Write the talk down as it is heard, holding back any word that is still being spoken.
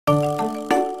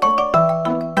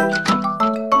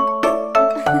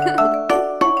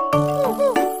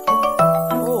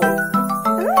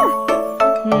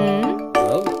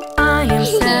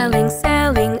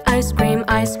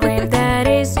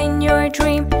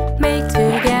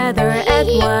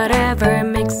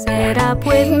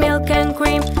with milk and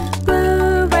cream.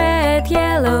 Blue, red,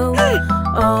 yellow,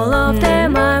 all of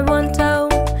them I want to.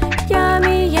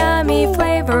 Yummy, yummy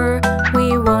flavor,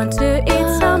 we want to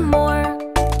eat some more.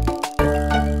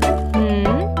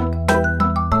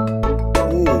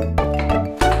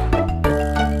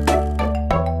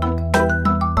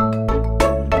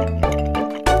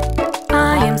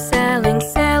 I am selling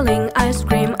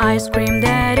ice cream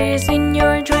that is in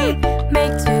your dream.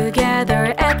 Make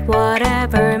together, add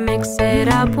whatever, mix it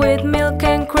up with milk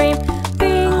and cream.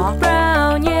 Pink,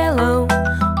 brown, yellow,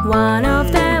 one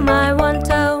of them I want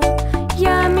to.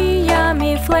 Yummy,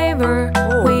 yummy flavor,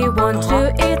 we want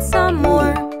to eat some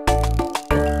more.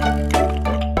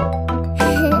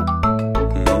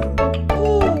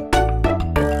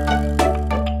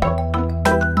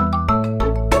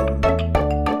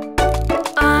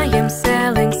 I am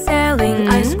selling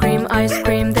ice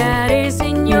cream that is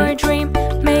in your dream.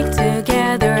 Make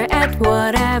together, add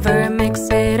whatever, mix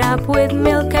it up with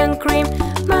milk and cream.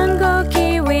 Mango,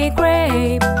 kiwi,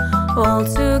 grape, all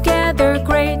together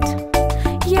great.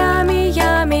 Yummy,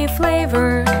 yummy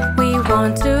flavor, we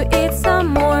want to eat some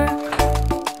more.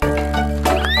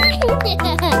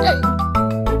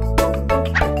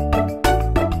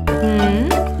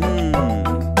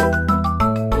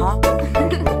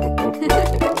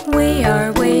 We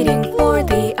are waiting for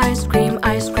the ice cream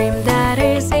that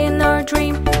is in our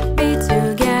dream. Be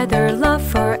together, love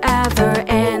forever,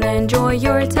 and enjoy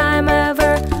your time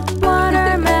ever.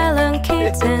 Watermelon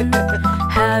kitten,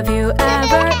 have you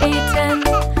ever eaten?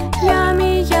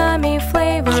 Yummy, yummy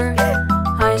flavor,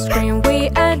 ice cream we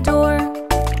adore.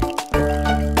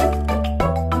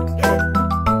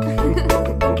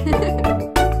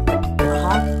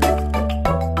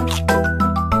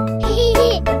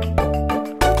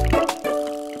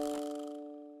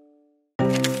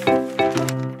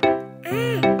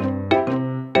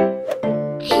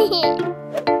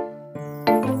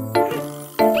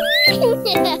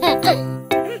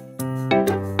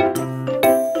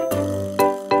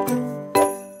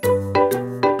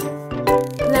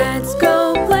 Let's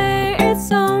go play, it's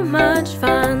so much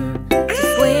fun to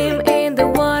swim in the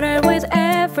water with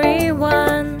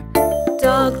everyone.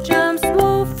 Dog jumps,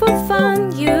 woof for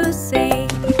fun, you see.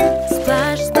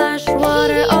 Splash, splash,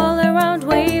 water all around,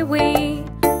 we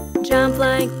jump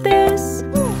like this,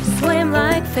 swim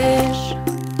like fish.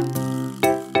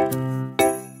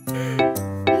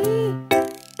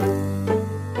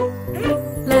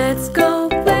 Let's go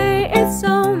play, it's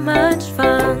so much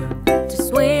fun to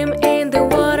swim in the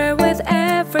water with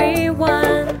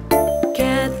everyone.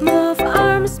 Cat move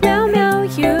arms, meow meow,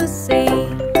 you see.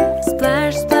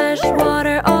 Splash, splash,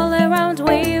 water all around,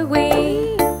 we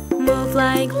move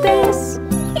like this,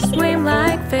 swim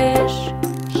like fish.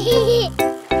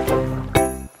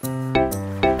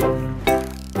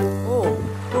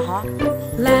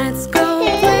 Let's go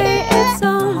play, it's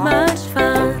so much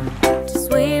fun to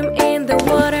swim in the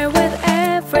water with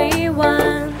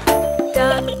everyone.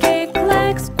 Duck kick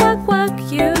legs, quack quack,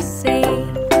 you see.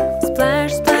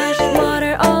 Splash, splash,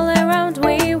 water all around,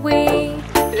 we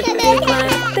kick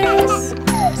like this,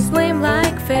 swim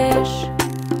like fish.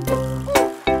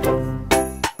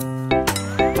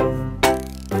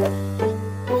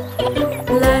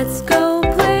 Let's go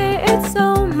play, it's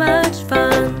so much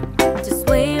fun to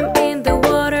swim in the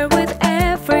water with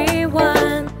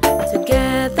everyone.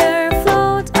 Together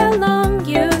float along,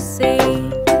 you see.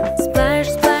 Splash,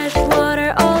 splash,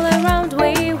 water all around,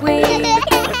 we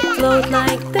float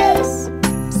like this,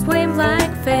 swim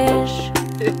like fish.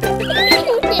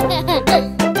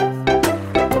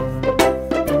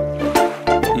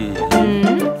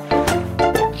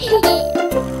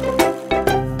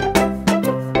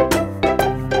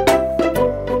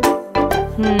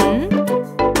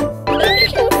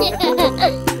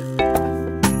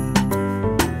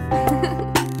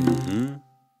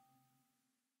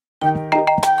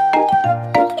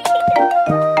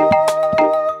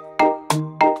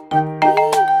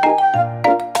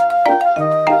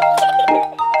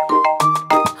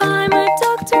 I'm a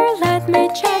doctor, let me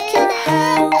check your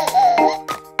health.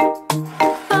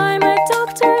 I'm a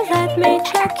doctor, let me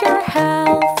check your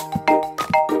health.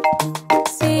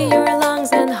 See your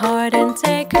lungs and heart and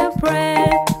take a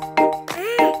breath.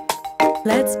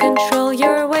 Let's control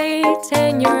your weight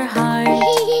and your height.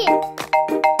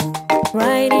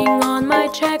 Writing on my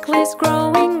checklist,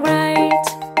 growing right.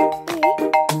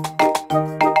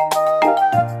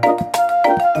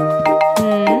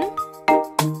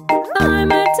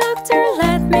 I'm a doctor,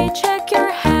 let me check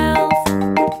your health.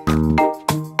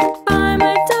 I'm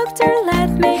a doctor, let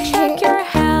me check your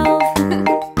health.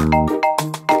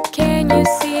 Can you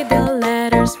see the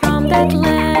letters from that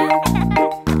lamp?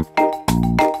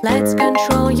 Let's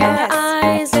control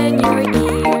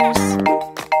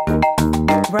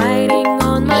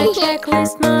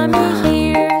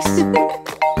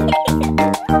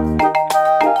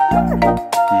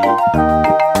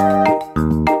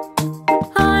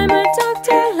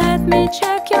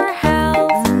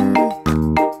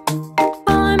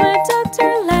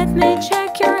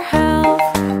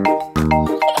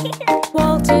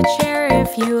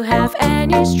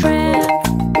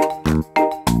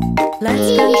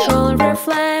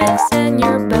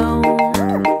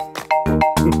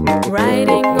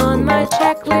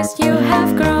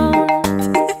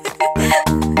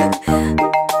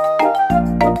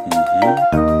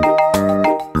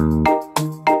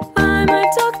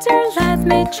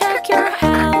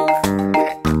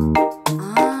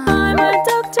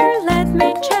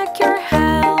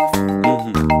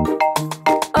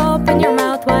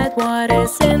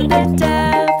it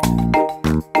tap.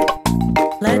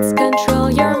 Let's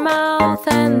control your mouth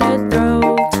and the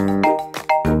throat.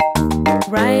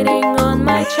 Writing on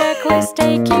my checklist,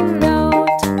 taking note.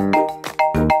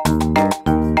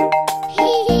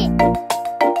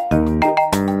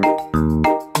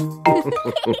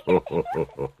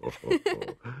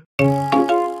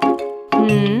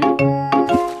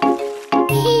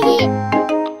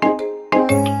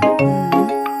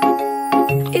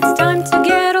 It's time to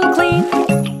get all clean,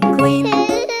 clean,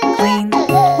 clean.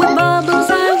 With bubbles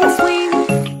I will swim,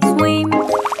 swim,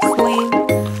 swim.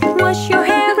 Wash your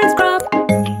hair and scrub,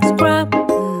 scrub,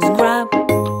 scrub.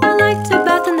 I like to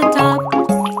bath in the tub,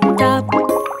 tub,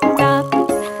 tub.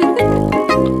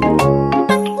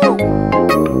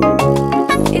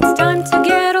 It's time to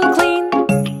get all clean,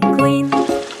 clean,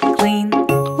 clean.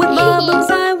 With bubbles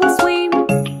I will swim,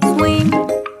 swim,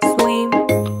 swim.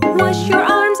 Wash your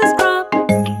arms and scrub,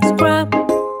 scrub,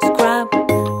 scrub.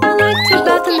 I like to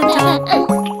bath in the tub,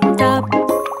 tub,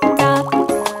 tub.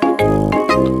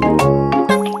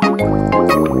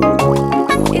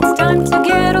 It's time to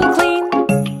get all clean,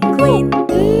 clean,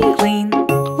 clean.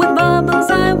 With bubbles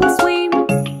I will swim,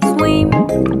 swim,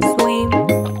 swim.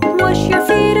 Wash your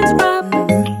feet and scrub,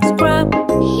 scrub,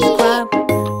 scrub.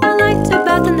 I like to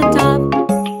bath in the tub,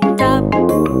 tub,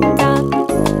 tub.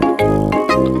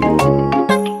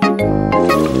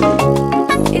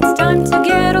 It's time to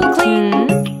get all clean,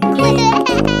 clean,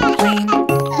 clean.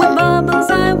 With bubbles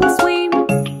I will swim,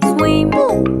 swim,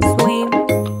 swim.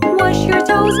 Wash your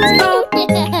toes and scrub,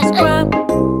 scrub,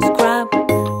 scrub.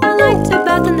 I like to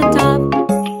bath in the tub,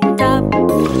 tub,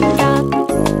 tub.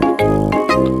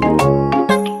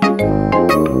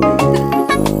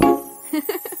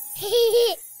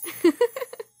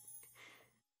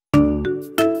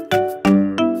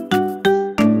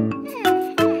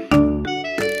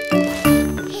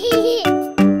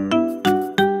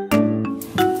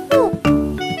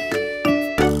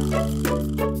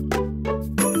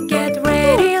 Get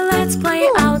ready, let's play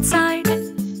outside.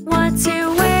 What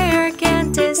to wear,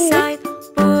 can't decide.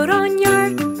 Put on your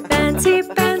fancy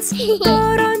pants.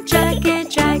 Put on jacket,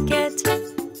 jacket.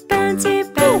 Fancy,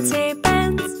 fancy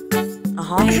pants.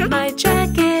 With my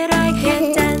jacket I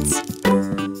can dance.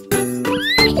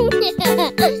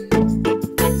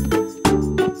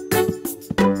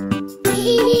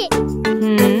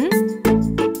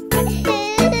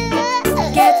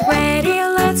 Get ready,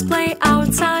 let's play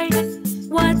outside.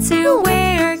 What to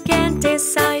wear, can't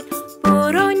decide.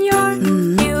 Put on your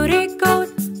cutie coat.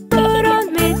 Put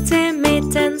on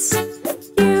mittens.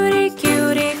 Cutie,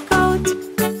 cutie coat.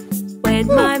 With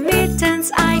my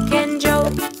mittens I can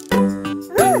joke.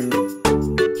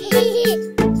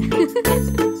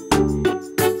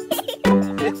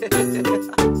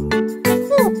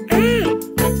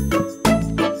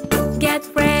 Get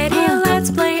ready, let's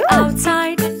play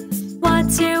outside. What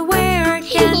to wear,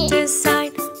 can't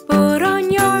decide. Put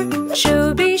on your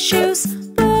shooby shoes.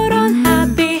 Put on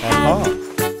happy hat.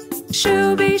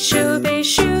 Shooby, shooby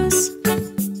shoes.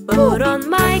 Put on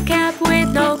my cap with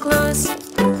no clues.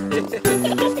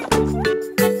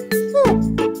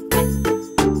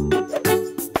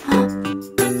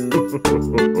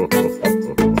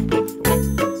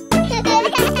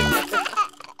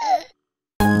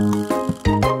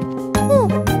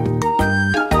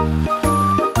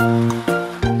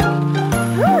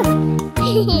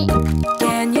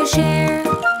 Can you share?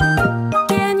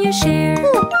 Can you share?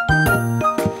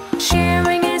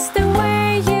 Sharing is the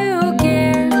way you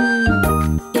care.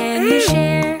 Can you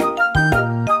share?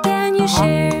 Can you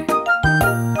share?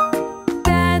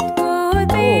 That would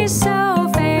be so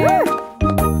fair.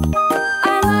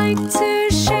 I like to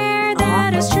share,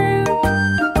 that is true.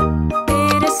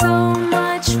 It is so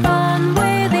much fun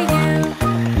with you.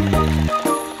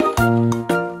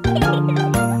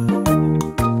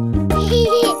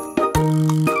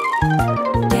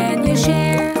 Can you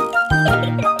share?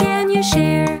 Can you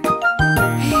share?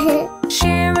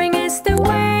 Sharing is the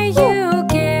way you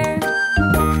care.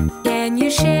 Can you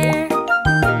share?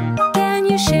 Can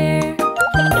you share?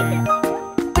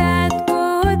 That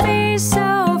would be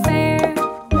so fair.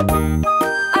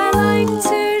 I like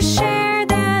to share,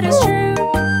 that is true.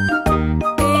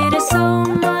 It is so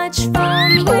much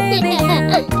fun with you.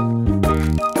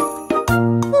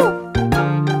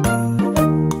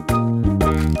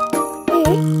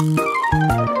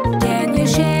 Can you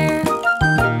share?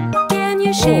 Can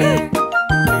you share?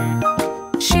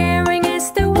 Sharing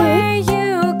is the way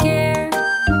you care.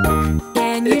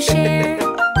 Can you share?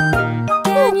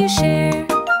 Can you share?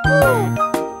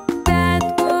 That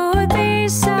would be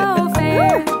so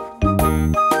fair.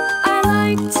 I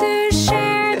like to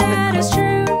share, that is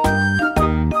true.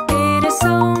 It is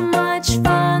so much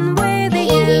fun.